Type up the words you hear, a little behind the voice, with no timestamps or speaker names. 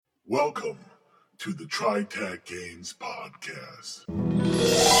Welcome to the TriTac Games Podcast.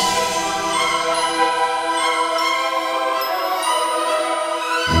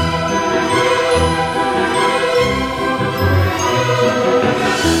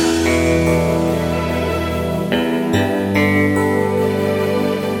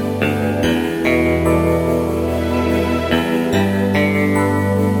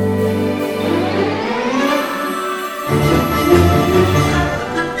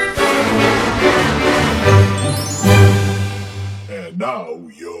 Now,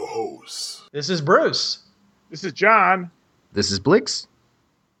 your hosts. This is Bruce. This is John. This is Blix.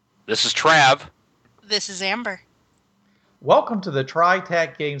 This is Trav. This is Amber. Welcome to the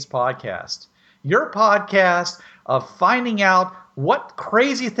TriTac Games Podcast, your podcast of finding out what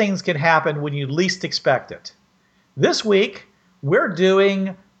crazy things can happen when you least expect it. This week, we're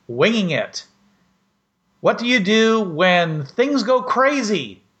doing Winging It. What do you do when things go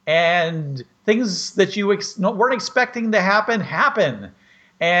crazy and things that you weren't expecting to happen?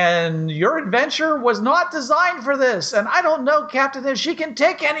 And your adventure was not designed for this. And I don't know, Captain, if she can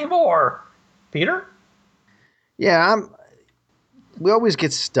take any more. Peter? Yeah, we always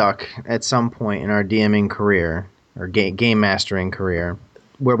get stuck at some point in our DMing career, or game mastering career,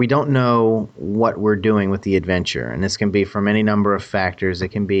 where we don't know what we're doing with the adventure. And this can be from any number of factors. It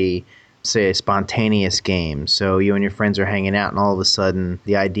can be, say, a spontaneous game. So you and your friends are hanging out and all of a sudden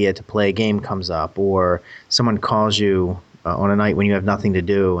the idea to play a game comes up, or someone calls you on a night when you have nothing to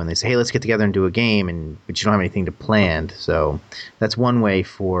do and they say, hey, let's get together and do a game, but you don't have anything to planned. So that's one way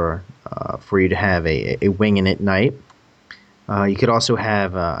for you to have a winging it night. You could also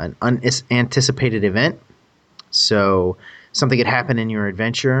have an unanticipated event. So something could happen in your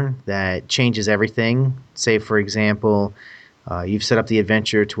adventure that changes everything. Say, for example, you've set up the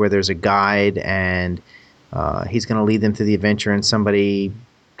adventure to where there's a guide and he's going to lead them through the adventure, and somebody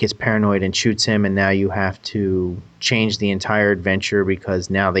gets paranoid and shoots him, and now you have to change the entire adventure because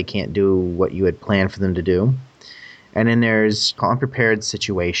now they can't do what you had planned for them to do. And then there's unprepared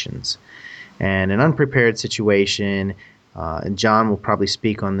situations. And an unprepared situation, and John will probably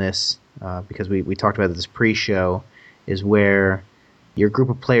speak on this because we talked about this pre-show, is where your group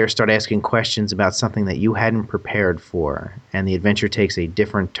of players start asking questions about something that you hadn't prepared for, and the adventure takes a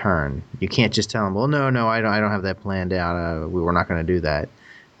different turn. You can't just tell them, well, no, I don't have that planned out. We're not going to do that.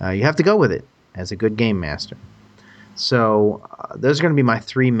 You have to go with it as a good game master. So those are going to be my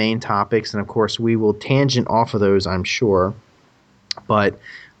three main topics, and of course we will tangent off of those, I'm sure. But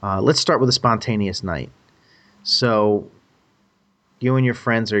let's start with a spontaneous night. So you and your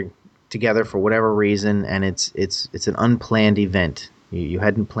friends are together for whatever reason, and it's an unplanned event. You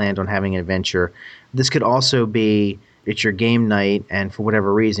hadn't planned on having an adventure. This could also be it's your game night, and for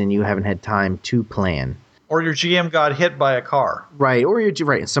whatever reason you haven't had time to plan. Or your GM got hit by a car. Right, or you're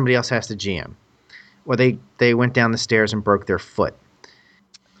right, and somebody else has to GM. Or they went down the stairs and broke their foot.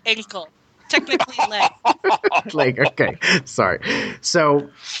 Ankle. Technically leg. Leg, okay. Sorry. So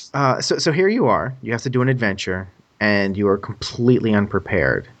here you are. You have to do an adventure, and you are completely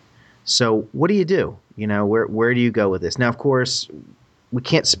unprepared. So what do you do? You know, where do you go with this? Now, of course, we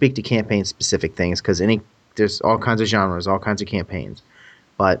can't speak to campaign-specific things because there's all kinds of genres, all kinds of campaigns.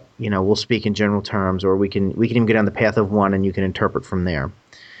 But, you know, we'll speak in general terms, or we can even go down the path of one and you can interpret from there.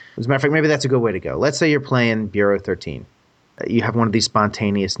 As a matter of fact, maybe that's a good way to go. Let's say you're playing Bureau 13. You have one of these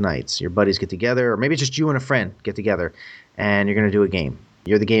spontaneous nights. Your buddies get together, or maybe just you and a friend get together, and you're going to do a game.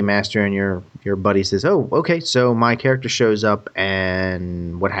 You're the game master, and your buddy says, oh, okay, so my character shows up,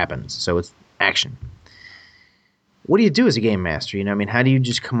 and what happens? So it's action. What do you do as a game master? You know, I mean, how do you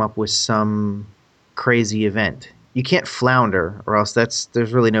just come up with some crazy event? You can't flounder, or else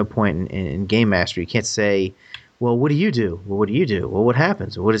there's really no point in game mastery. You can't say, well, what do you do? Well, what do you do? Well, what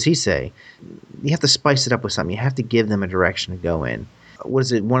happens? Well, what does he say? You have to spice it up with something. You have to give them a direction to go in. What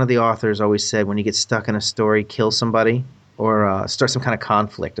is it? One of the authors always said, when you get stuck in a story, kill somebody, or start some kind of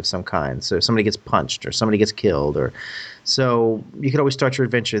conflict of some kind. So somebody gets punched, or somebody gets killed, so you could always start your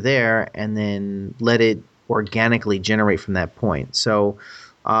adventure there and then let it organically generate from that point. So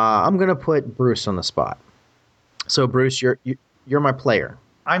I'm going to put Bruce on the spot. So, Bruce, you're my player.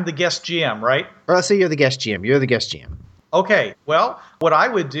 I'm the guest GM, right? Or let's say you're the guest GM. You're the guest GM. Okay. Well, what I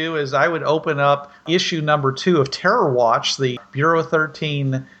would do is I would open up issue number 2 of Terror Watch, the Bureau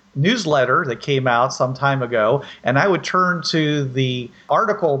 13 newsletter that came out some time ago, and I would turn to the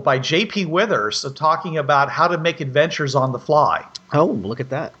article by J.P. Withers talking about how to make adventures on the fly. Oh, look at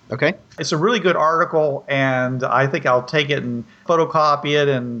that. Okay. It's a really good article, and I think I'll take it and photocopy it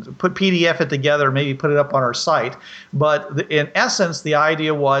and put PDF it together, maybe put it up on our site. But in essence, the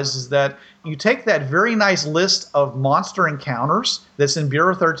idea is that you take that very nice list of monster encounters that's in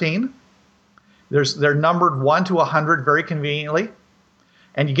Bureau 13. They're numbered 1 to 100 very conveniently.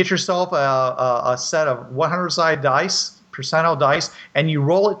 And you get yourself a set of 100-sided dice, percentile dice, and you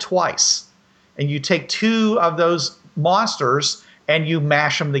roll it twice. And you take 2 of those monsters and you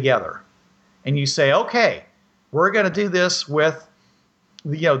mash them together. And you say, okay, we're going to do this with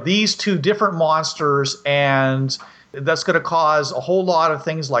these 2 different monsters, and that's going to cause a whole lot of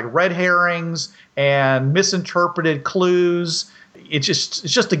things like red herrings and misinterpreted clues. It's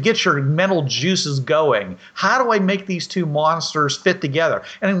just to get your mental juices going. How do I make these 2 monsters fit together?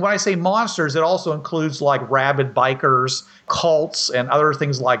 And when I say monsters, it also includes like rabid bikers, cults, and other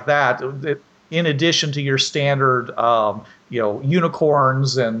things like that, in addition to your standard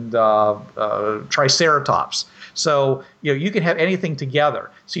unicorns and triceratops. So you can have anything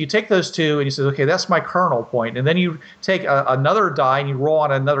together. So you take those 2 and you say, okay, that's my kernel point. And then you take another die and you roll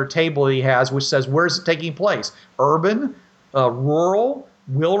on another table he has, which says, where's it taking place? Urban, rural,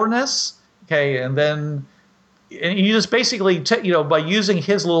 wilderness. Okay, and you just basically, by using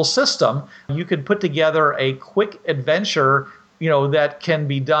his little system, you can put together a quick adventure, that can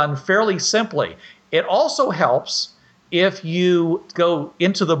be done fairly simply. It also helps if you go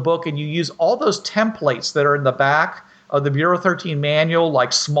into the book and you use all those templates that are in the back of the Bureau 13 manual,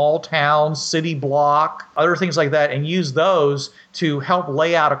 like small town, city block, other things like that, and use those to help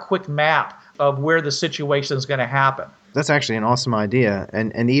lay out a quick map of where the situation is going to happen. That's actually an awesome idea.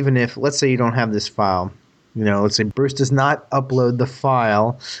 And even if, let's say you don't have this file, let's say Bruce does not upload the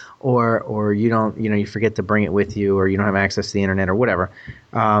file, or you don't, you forget to bring it with you, or you don't have access to the internet or whatever,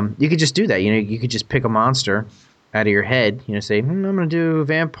 you could just do that. You could just pick a monster out of your head, say, I'm going to do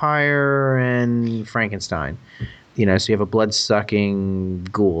vampire and Frankenstein. So you have a blood-sucking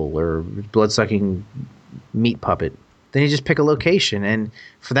ghoul or blood-sucking meat puppet. Then you just pick a location, and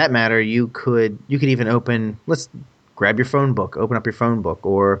for that matter, you could even grab your phone book, open up your phone book,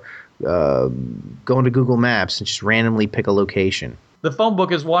 or go into Google Maps and just randomly pick a location. The phone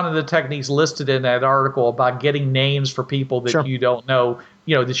book is one of the techniques listed in that article about getting names for people that you don't know,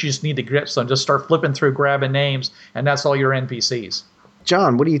 that you just need to grip some. Just start flipping through, grabbing names, and that's all your NPCs.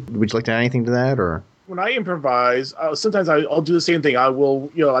 John, would you like to add anything to that, or? When I improvise, sometimes I'll do the same thing. I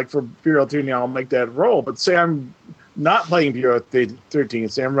will, like for Bureau 13, I'll make that roll. But say I'm not playing Bureau 13,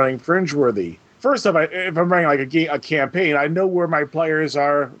 say I'm running Fringeworthy. First off, if I'm running like a campaign, I know where my players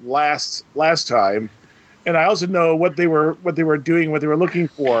are last time, and I also know what they were doing, what they were looking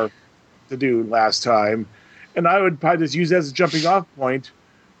for to do last time, and I would probably just use that as a jumping off point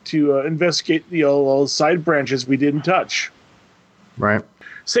to investigate the side branches we didn't touch. Right.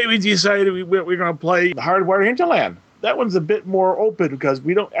 Say we decided we're going to play Hardwired Hinterland. That one's a bit more open because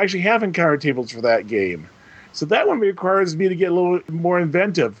we don't actually have encounter tables for that game. So that one requires me to get a little more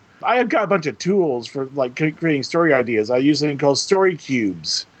inventive. I have got a bunch of tools for like creating story ideas. I use something called story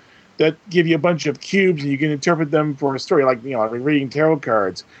cubes that give you a bunch of cubes and you can interpret them for a story, like reading tarot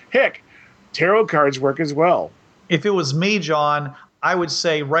cards. Heck, tarot cards work as well. If it was me, John, I would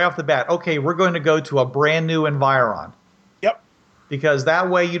say right off the bat, okay, we're going to go to a brand new environ. Yep. Because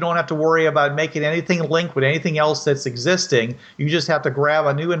that way you don't have to worry about making anything link with anything else that's existing. You just have to grab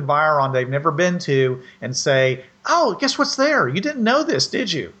a new environ they've never been to and say, oh, guess what's there? You didn't know this,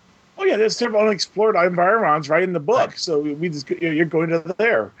 did you? Oh, yeah, there's several unexplored environs right in the book. Right. So you're going to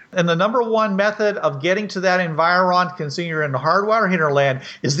there. And the number one method of getting to that environ, considering you're in the Hardwired Hinterland,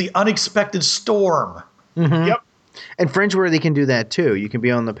 is the unexpected storm. Mm-hmm. Yep. And Fringeworthy can do that too. You can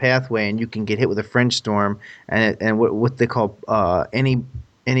be on the pathway and you can get hit with a Fringe storm, and what they call any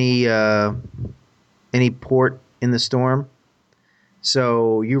port in the storm.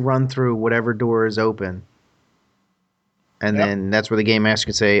 So you run through whatever door is open. And then that's where the game master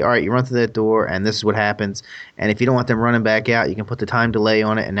can say, all right, you run through that door, and this is what happens. And if you don't want them running back out, you can put the time delay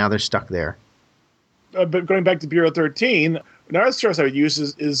on it, and now they're stuck there. But going back to Bureau 13, another source I would use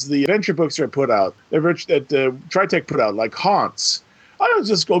is the adventure books that are put out, that Tritech put out, like Haunts. I would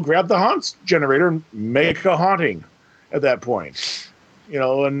just go grab the Haunts generator and make a haunting at that point,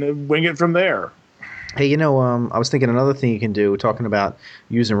 and wing it from there. Hey, I was thinking another thing you can do, talking about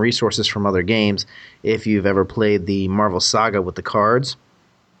using resources from other games. If you've ever played the Marvel Saga with the cards,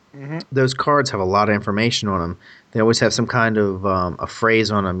 those cards have a lot of information on them. They always have some kind of a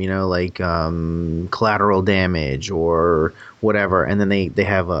phrase on them, like collateral damage or whatever. And then they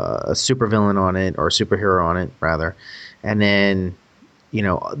have a supervillain on it, or a superhero on it, rather. And then,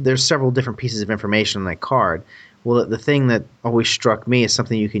 there's several different pieces of information on that card. Well, the thing that always struck me as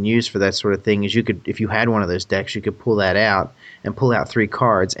something you can use for that sort of thing is if you had one of those decks, you could pull that out and pull out 3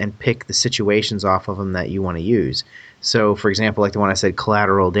 cards and pick the situations off of them that you want to use. So, for example, like the one I said,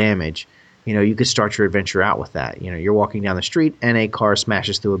 collateral damage, you could start your adventure out with that. You're walking down the street and a car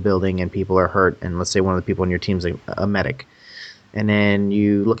smashes through a building and people are hurt, and let's say one of the people on your team's a medic. And then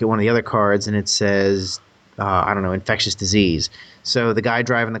you look at one of the other cards and it says, infectious disease. So the guy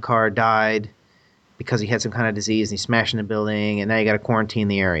driving the car died because he had some kind of disease and he smashed in the building, and now you got to quarantine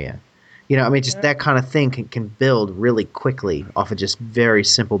the area. Just that kind of thing can build really quickly off of just very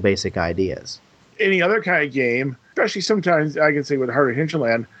simple, basic ideas. Any other kind of game, especially sometimes I can say with Heart of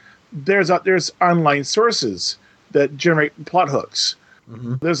Hinterland, there's online sources that generate plot hooks.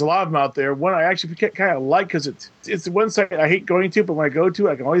 Mm-hmm. There's a lot of them out there. One I actually kind of like because it's one site I hate going to, but when I go to,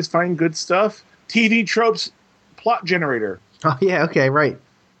 I can always find good stuff. TV Tropes Plot Generator. Oh yeah, okay, right.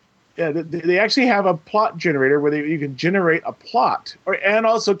 Yeah, they actually have a plot generator where you can generate a plot, and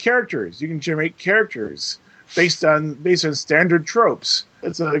also characters. You can generate characters based on standard tropes.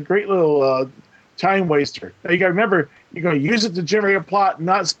 It's a great little time waster. Now you got to remember, you're going to use it to generate a plot, and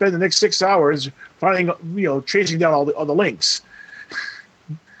not spend the next 6 hours finding, tracing down all the links.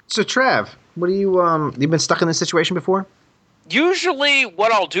 So Trav, what do you've been stuck in this situation before? Usually,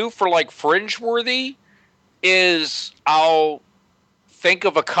 what I'll do for like Fringeworthy is I'll think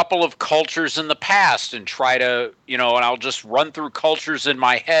of a couple of cultures in the past and try to, and I'll just run through cultures in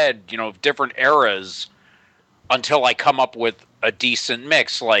my head, of different eras until I come up with a decent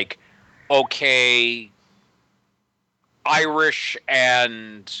mix. Like, okay, Irish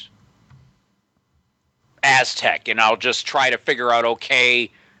and Aztec, and I'll just try to figure out,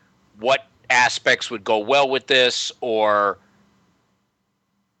 okay, what aspects would go well with this, or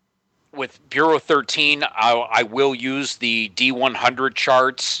with Bureau 13, I will use the D100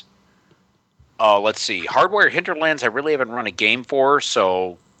 charts. Let's see. Hardware Hinterlands, I really haven't run a game for,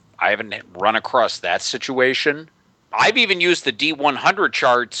 so I haven't run across that situation. I've even used the D100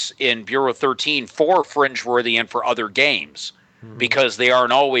 charts in Bureau 13 for Fringeworthy and for other games, because they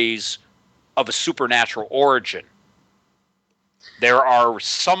aren't always of a supernatural origin. There are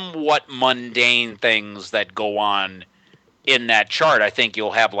somewhat mundane things that go on in that chart. I think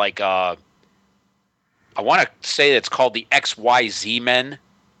you'll have like I want to say it's called the XYZ Men.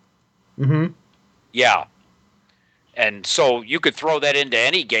 Mm-hmm. Yeah. And so you could throw that into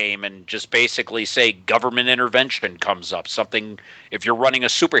any game and just basically say government intervention comes up. Something, if you're running a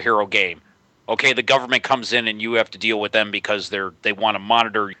superhero game, okay, the government comes in and you have to deal with them because they want to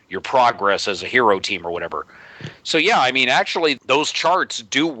monitor your progress as a hero team or whatever. So yeah, actually those charts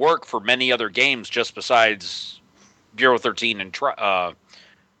do work for many other games just besides Bureau 13 and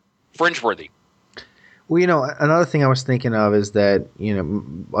Fringeworthy. Well, another thing I was thinking of is that,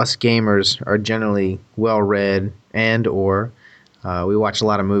 us gamers are generally well-read or we watch a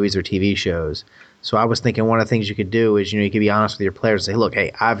lot of movies or TV shows. So I was thinking one of the things you could do is, you could be honest with your players and say, look,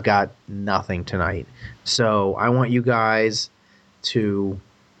 hey, I've got nothing tonight. So I want you guys to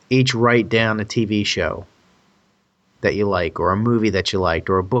each write down a TV show that you like, or a movie that you liked,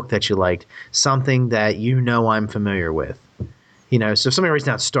 or a book that you liked, something that I'm familiar with. So if somebody writes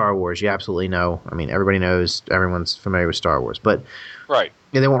down Star Wars, you absolutely know. Everybody knows, everyone's familiar with Star Wars. But right.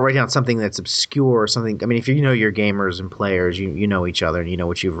 They won't write down something that's obscure or something. If you know your gamers and players, you know each other and you know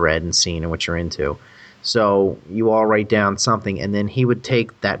what you've read and seen and what you're into. So you all write down something, and then he would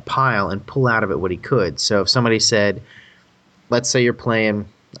take that pile and pull out of it what he could. So if somebody said, let's say you're playing,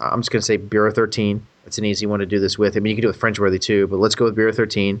 I'm just going to say Bureau 13. It's an easy one to do this with. You can do it with Fringeworthy too, but let's go with Bureau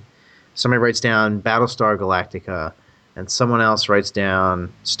 13. Somebody writes down Battlestar Galactica, and someone else writes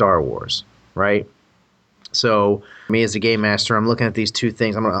down Star Wars, right? So me as a game master, I'm looking at these two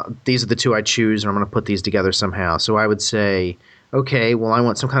things. These are the two I choose, and I'm going to put these together somehow. So I would say, okay, well, I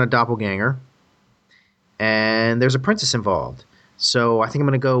want some kind of doppelganger, and there's a princess involved. So I think I'm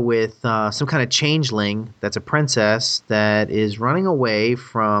going to go with some kind of changeling that's a princess that is running away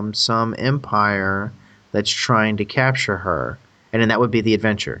from some empire that's trying to capture her. And then that would be the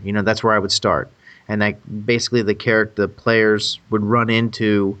adventure. That's where I would start. And that basically the players would run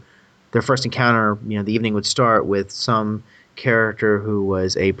into their first encounter. The evening would start with some character who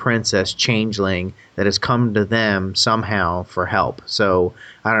was a princess changeling that has come to them somehow for help. So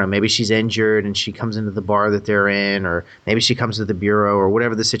I don't know, maybe she's injured and she comes into the bar that they're in, or maybe she comes to the bureau, or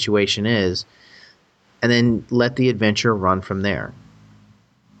whatever the situation is, and then let the adventure run from there.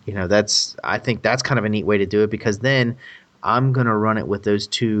 I think that's kind of a neat way to do it, because then I'm going to run it with those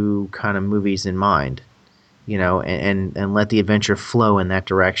two kind of movies in mind, and let the adventure flow in that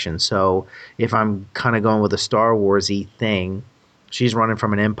direction. So if I'm kind of going with a Star Wars-y thing, she's running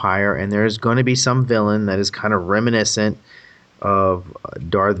from an empire, and there's going to be some villain that is kind of reminiscent of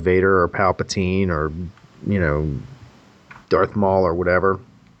Darth Vader or Palpatine or, Darth Maul or whatever.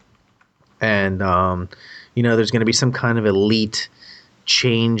 And, there's going to be some kind of elite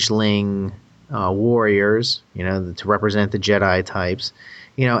changeling warriors, to represent the Jedi types,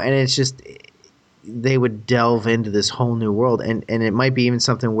 and it's just, they would delve into this whole new world. And it might be even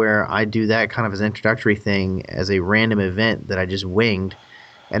something where I do that kind of as an introductory thing as a random event that I just winged.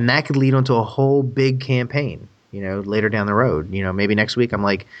 And that could lead onto a whole big campaign, later down the road. Maybe next week I'm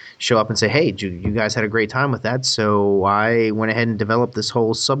like, show up and say, hey, you guys had a great time with that. So I went ahead and developed this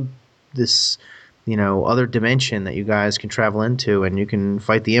whole other dimension that you guys can travel into, and you can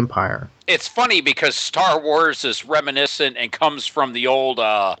fight the Empire. It's funny because Star Wars is reminiscent and comes from the old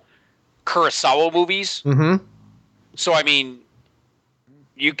Kurosawa movies. Mm-hmm. So, I mean,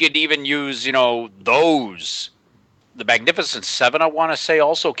 you could even use, those. The Magnificent Seven, I want to say,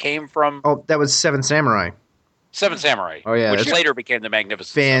 also came from... Oh, that was Seven Samurai. Seven Samurai. Oh, yeah. Which later became the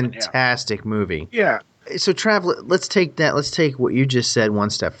Magnificent Seven. Fantastic movie. Yeah. So, Trav, let's take what you just said one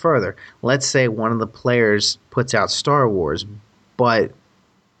step further. Let's say one of the players puts out Star Wars, but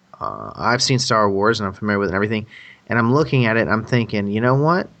I've seen Star Wars and I'm familiar with it and everything, and I'm looking at it and I'm thinking, you know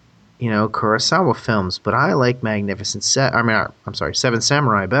what? Kurosawa films, but I like Seven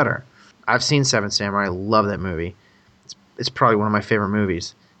Samurai better. I've seen Seven Samurai. I love that movie. It's probably one of my favorite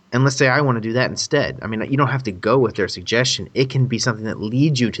movies. And let's say I want to do that instead. I mean, you don't have to go with their suggestion. It can be something that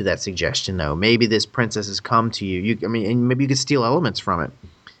leads you to that suggestion, though. Maybe this princess has come to you. And maybe you could steal elements from it.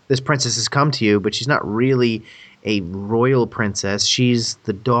 This princess has come to you, but she's not really a royal princess. She's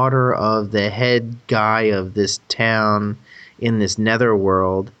the daughter of the head guy of this town in this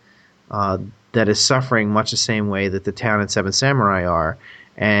netherworld that is suffering much the same way that the town in Seven Samurai are.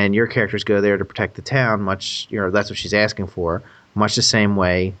 And your characters go there to protect the town, that's what she's asking for, much the same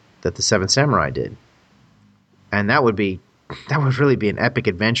way that the Seven Samurai did. And that would really be an epic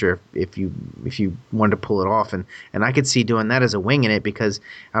adventure if you wanted to pull it off. And I could see doing that as a wing in it, because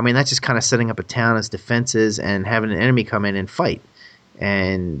that's just kind of setting up a town as defenses and having an enemy come in and fight.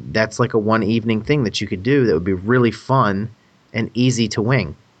 And that's like a one evening thing that you could do that would be really fun and easy to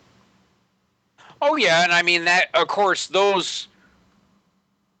wing. Oh yeah, and that, of course, those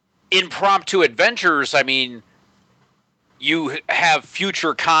impromptu adventures, you have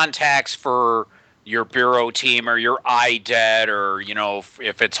future contacts for your Bureau team or your IDET, or,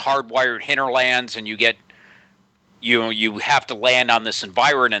 if it's Hardwired Hinterlands and you have to land on this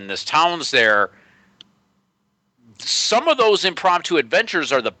environment and this town's there. Some of those impromptu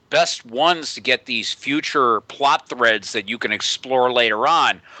adventures are the best ones to get these future plot threads that you can explore later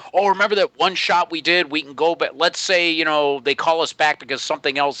on. Oh, remember that one shot we did? We can go back. Let's say, they call us back because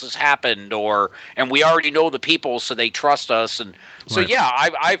something else has happened, and we already know the people, so they trust us. And so, right. Yeah,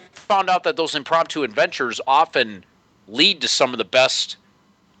 I've found out that those impromptu adventures often lead to some of the best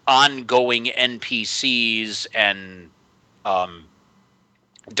ongoing NPCs and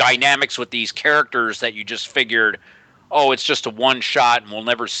dynamics with these characters that you just figured, oh, it's just a one shot and we'll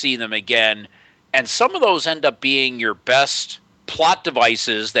never see them again. And some of those end up being your best plot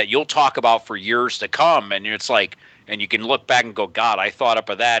devices that you'll talk about for years to come. And it's like, and you can look back and go, God, I thought up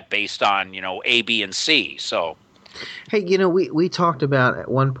of that based on, A, B, and C. So, hey, we talked about at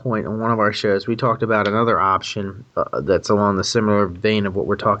one point on one of our shows, we talked about another option that's along the similar vein of what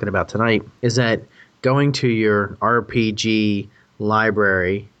we're talking about tonight, is that going to your RPG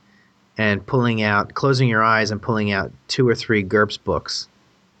library and closing your eyes and pulling out 2 or 3 GURPS books.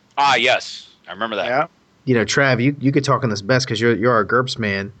 Ah, yes. I remember that. Yeah. Trav, you could talk on this best because you're our GURPS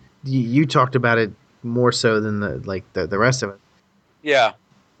man. You talked about it more so than the rest of it. Yeah.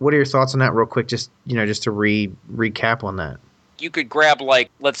 What are your thoughts on that real quick? Just to recap on that. You could grab,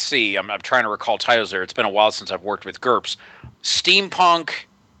 let's see, I'm trying to recall titles there. It's been a while since I've worked with GURPS. Steampunk,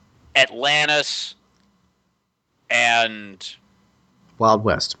 Atlantis, and Wild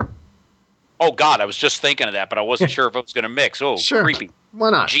West. Oh, God, I was just thinking of that, but I wasn't sure if I was going to mix. Oh, sure. Creepy. Why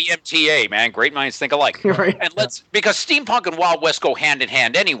not? GMTA, man. Great minds think alike. Right. And because Steampunk and Wild West go hand in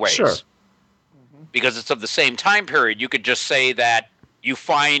hand anyways. Sure. Because it's of the same time period. You could just say that you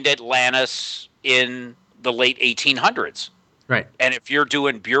find Atlantis in the late 1800s. Right. And if you're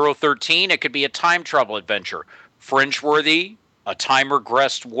doing Bureau 13, it could be a time travel adventure. Fringeworthy, a time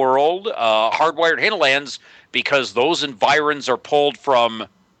regressed world, Hardwired Hinterlands, because those environs are pulled from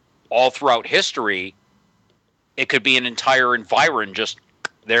all throughout history. It could be an entire environ just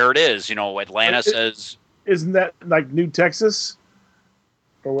there it is. Atlanta says. Isn't that like New Texas?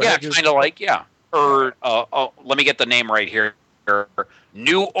 Or what Yeah, heck is- kind of like, yeah. Or let me get the name right here.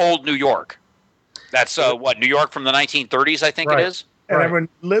 New Old New York. That's New York from the 1930s, I think Right. it is. And Right. everyone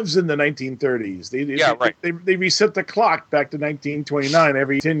lives in the 1930s. Right. They reset the clock back to 1929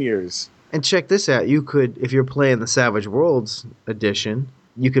 every 10 years. And check this out. You could, if you're playing the Savage Worlds edition,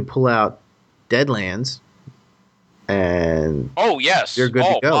 you could pull out Deadlands, and Oh yes. You're good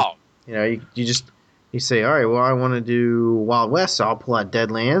to go. Wow. you say, all right, well, I want to do Wild West, so I'll pull out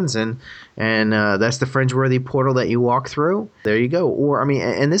Deadlands, and that's the Fringeworthy portal that you walk through. There you go. Or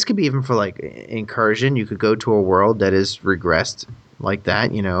and this could be even for like Incursion. You could go to a world that is regressed like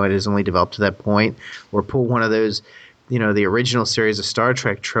that. It is only developed to that point, or pull one of those, the original series of Star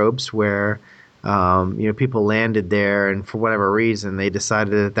Trek tropes where. People landed there, and for whatever reason, they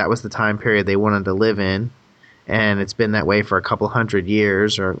decided that was the time period they wanted to live in, and it's been that way for a couple hundred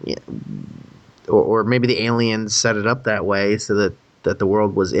years, or maybe the aliens set it up that way so that the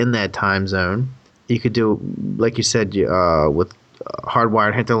world was in that time zone. You could do, like you said, with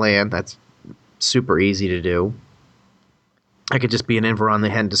Hardwired Hinterland. That's super easy to do. I could just be an Enveron they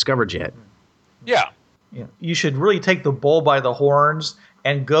hadn't discovered yet. Yeah. You should really take the bull by the horns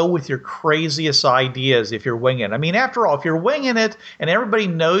and go with your craziest ideas if you're winging it. After all, if you're winging it and everybody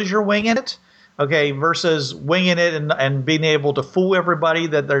knows you're winging it, okay, versus winging it and being able to fool everybody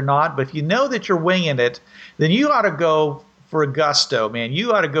that they're not. But if you know that you're winging it, then you ought to go for a gusto, man.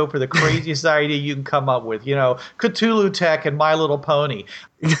 You ought to go for the craziest idea you can come up with. Cthulhu Tech and My Little Pony.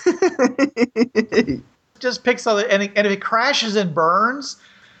 Just pick something, and if it crashes and burns,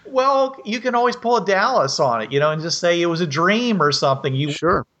 well, you can always pull a Dallas on it, and just say it was a dream or something.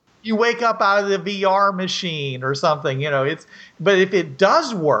 Sure. You wake up out of the VR machine or something, but if it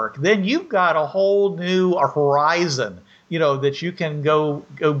does work, then you've got a whole new horizon, that you can go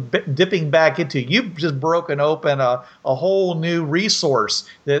dipping back into. You've just broken open a whole new resource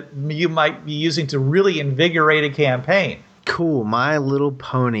that you might be using to really invigorate a campaign. Cool. My Little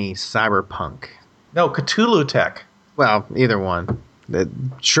Pony Cyberpunk. No, Cthulhu Tech. Well, either one.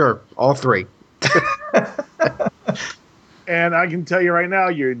 Sure, all three. And I can tell you right now,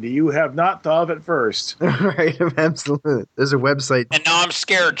 you have not thought of it first. Right, absolutely. There's a website. And now I'm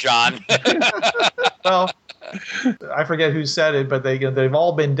scared, John. Well, I forget who said it, but they've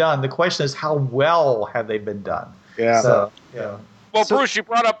all been done. The question is, how well have they been done? Yeah. So, yeah. Well, Bruce, you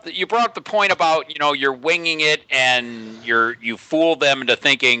brought up the point about you're winging it and you fool them into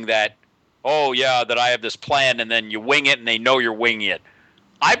thinking that, oh yeah, that I have this plan, and then you wing it and they know you're winging it.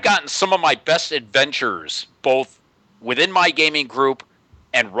 I've gotten some of my best adventures both within my gaming group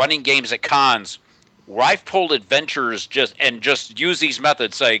and running games at cons where I've pulled adventures just use these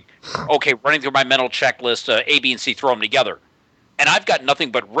methods, like, okay, running through my mental checklist, A, B, and C, throw them together. And I've got nothing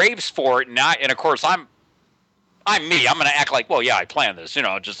but raves for it, and of course I'm me. I'm going to act like, well, yeah, I planned this,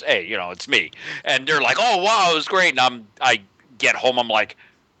 just, hey, it's me. And they're like, oh, wow, it was great. And I get home, I'm like,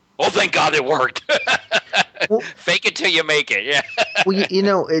 oh, thank God it worked. Well, fake it till you make it. Yeah.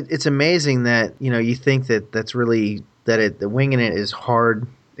 Well, it's amazing that you think that's really the winging it is hard,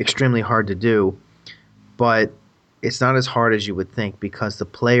 extremely hard to do, but it's not as hard as you would think because the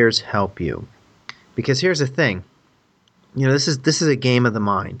players help you. Because here's the thing, this is a game of the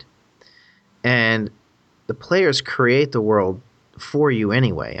mind, and the players create the world for you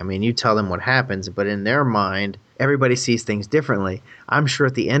anyway. You tell them what happens, but in their mind, everybody sees things differently. I'm sure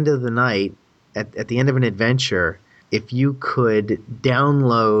at the end of the night, at the end of an adventure, if you could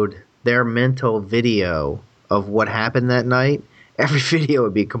download their mental video of what happened that night, every video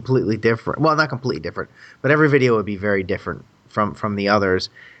would be completely different. Well, not completely different, but every video would be very different from the others.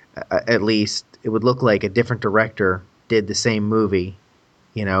 At least it would look like a different director did the same movie,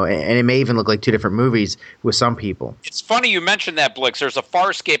 and it may even look like two different movies with some people. It's funny you mentioned that, Blix. There's a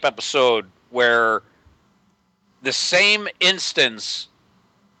Farscape episode where the same instance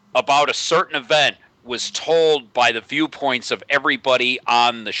about a certain event was told by the viewpoints of everybody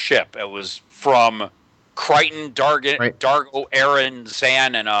on the ship. It was from Crichton, Dargo, Aaron,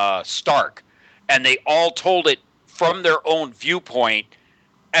 Zan, and Stark. And they all told it from their own viewpoint,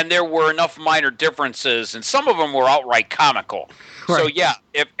 and there were enough minor differences, and some of them were outright comical. Right. So yeah,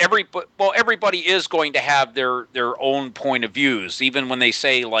 if everybody is going to have their own point of views, even when they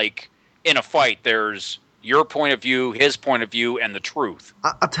say, like, in a fight, there's your point of view, his point of view, and the truth.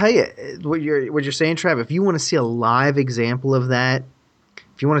 I'll tell you what you're saying, Trav. If you want to see a live example of that,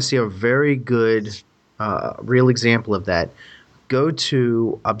 if you want to see a very good, real example of that, go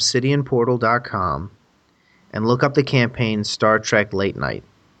to obsidianportal.com and look up the campaign Star Trek Late Night.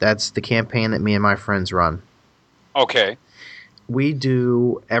 That's the campaign that me and my friends run. Okay. we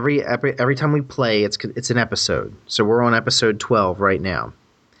do every time we play, it's an episode. So we're on episode 12 right now.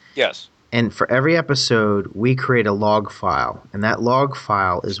 Yes. And for every episode, we create a log file. And that log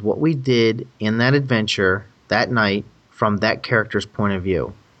file is what we did in that adventure that night from that character's point of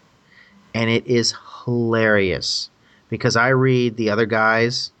view. And it is hilarious because I read the other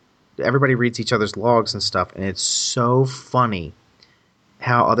guys, everybody reads each other's logs and stuff, and it's so funny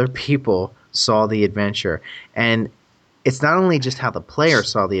how other people saw the adventure. And it's not only just how the player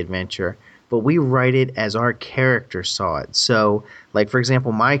saw the adventure, but we write it as our character saw it. So, like, for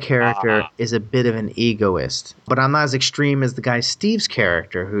example, my character is a bit of an egoist, but I'm not as extreme as the guy Steve's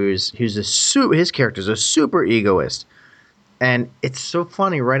character, his character's a super egoist. And it's so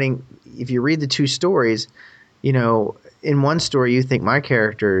funny writing, if you read the two stories, you know, in one story you think my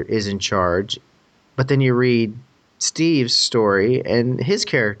character is in charge, but then you read Steve's story and his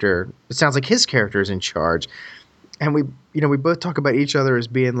character, it sounds like his character is in charge. And we both talk about each other as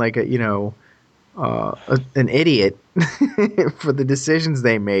being like an idiot for the decisions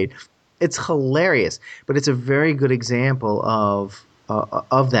they made. It's hilarious, but it's a very good example of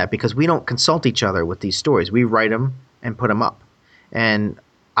that because we don't consult each other with these stories. We write them and put them up. And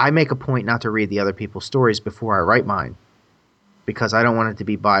I make a point not to read the other people's stories before I write mine because I don't want it to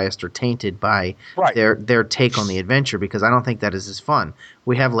be biased or tainted by their take on the adventure because I don't think that is as fun.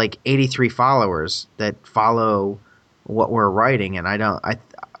 We have like 83 followers that follow what we're writing, and I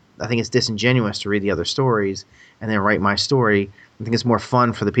think it's disingenuous to read the other stories and then write my story. I think it's more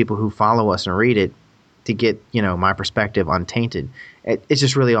fun for the people who follow us and read it to get, my perspective untainted. It's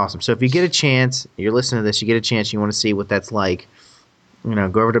just really awesome. So if you get a chance, you're listening to this, you get a chance, you want to see what that's like, go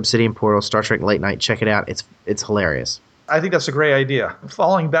over to Obsidian Portal, Star Trek Late Night, check it out. It's hilarious. I think that's a great idea.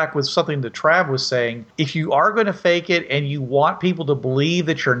 Following back with something that Trav was saying, if you are going to fake it and you want people to believe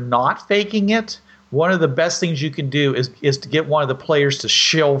that you're not faking it, one of the best things you can do is to get one of the players to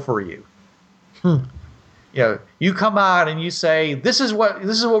shill for you. You come out and you say, this is what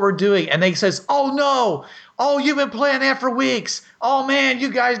we're doing, and they says, oh no, oh, you've been playing that for weeks. Oh man,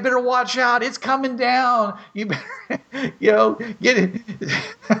 you guys better watch out. It's coming down. You better, get it.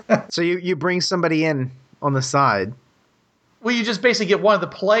 So you bring somebody in on the side. Well, you just basically get one of the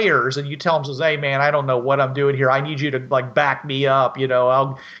players and you tell them, says, hey man, I don't know what I'm doing here. I need you to back me up.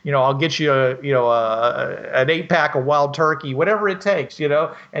 I'll get you an 8-pack of wild turkey, whatever it takes,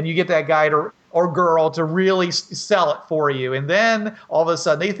 and you get that guy or girl to really sell it for you. And then all of a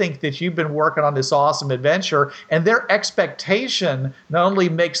sudden they think that you've been working on this awesome adventure, and their expectation not only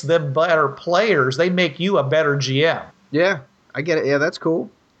makes them better players, they make you a better GM. Yeah, I get it. Yeah, that's cool.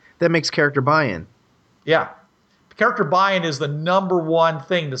 That makes character buy-in. Yeah. Character buy-in is the number one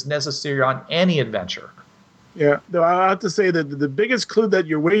thing that's necessary on any adventure. Yeah, though I have to say that the biggest clue that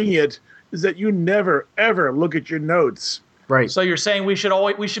you're winging it is that you never, ever look at your notes. Right. So you're saying we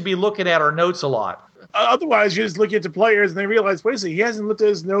should be looking at our notes a lot. Otherwise, you just look at the players and they realize, wait a second, he hasn't looked at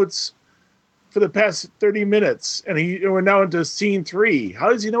his notes for the past 30 minutes, and we're now into scene 3.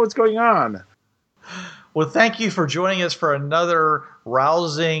 How does he know what's going on? Well, thank you for joining us for another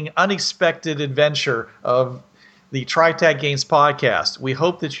rousing, unexpected adventure of the TriTac Games podcast. We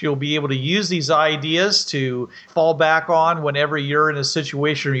hope that you'll be able to use these ideas to fall back on whenever you're in a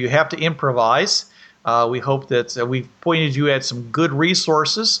situation where you have to improvise. We hope that we've pointed you at some good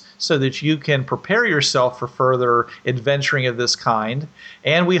resources so that you can prepare yourself for further adventuring of this kind.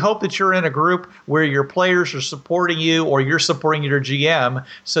 And we hope that you're in a group where your players are supporting you or you're supporting your GM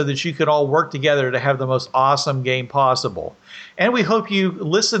so that you can all work together to have the most awesome game possible. And we hope you have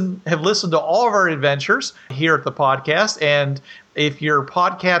listened to all of our adventures here at the podcast. And if your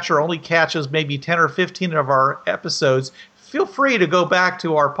podcatcher only catches maybe 10 or 15 of our episodes, feel free to go back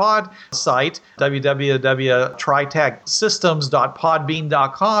to our pod site,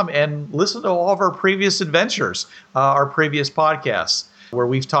 www.tritacsystems.podbean.com, and listen to all of our previous adventures, our previous podcasts, where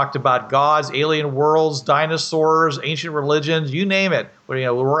we've talked about gods, alien worlds, dinosaurs, ancient religions, you name it.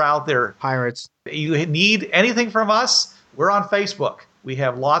 We're out there. Pirates. You need anything from us, we're on Facebook. We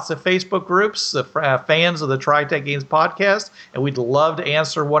have lots of Facebook groups, fans of the TriTac Games podcast, and we'd love to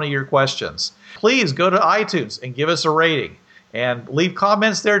answer one of your questions. Please go to iTunes and give us a rating and leave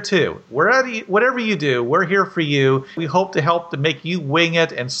comments there too. Whatever you do, we're here for you. We hope to help to make you wing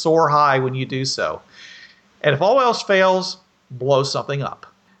it and soar high when you do so. And if all else fails, blow something up.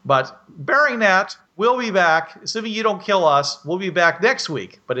 But bearing that, we'll be back. Assuming you don't kill us, we'll be back next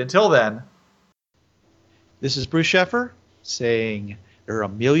week. But until then, this is Bruce Sheffer saying there are a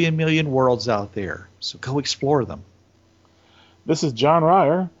million worlds out there, so go explore them. This is John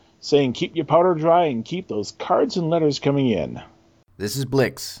Ryer saying keep your powder dry and keep those cards and letters coming in. This is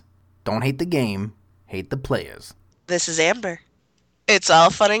Blix. Don't hate the game, hate the players. This is Amber. It's all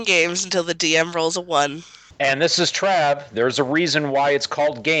fun and games until the DM rolls a 1. And this is Trav. There's a reason why it's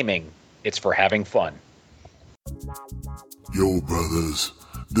called gaming. It's for having fun. Yo, brothers,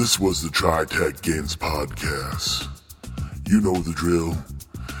 this was the TriTech Games Podcast. You know the drill.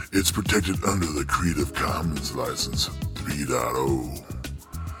 It's protected under the Creative Commons License 3.0.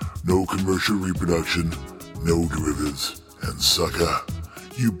 No commercial reproduction, no derivatives, and sucker,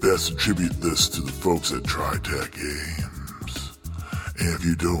 you best attribute this to the folks at TriTech Games. And if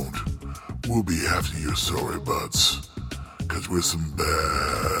you don't, we'll be after your sorry butts, 'cause we're some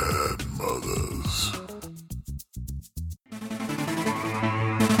bad mothers.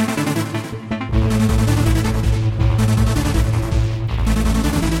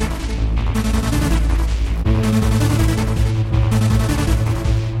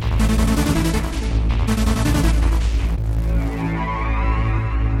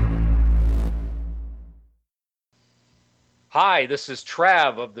 Hi, this is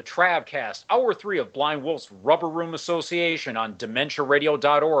Trav of the Travcast, Hour 3 of Blind Wolf's Rubber Room Association on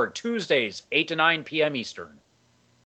DementiaRadio.org, Tuesdays, 8 to 9 p.m. Eastern.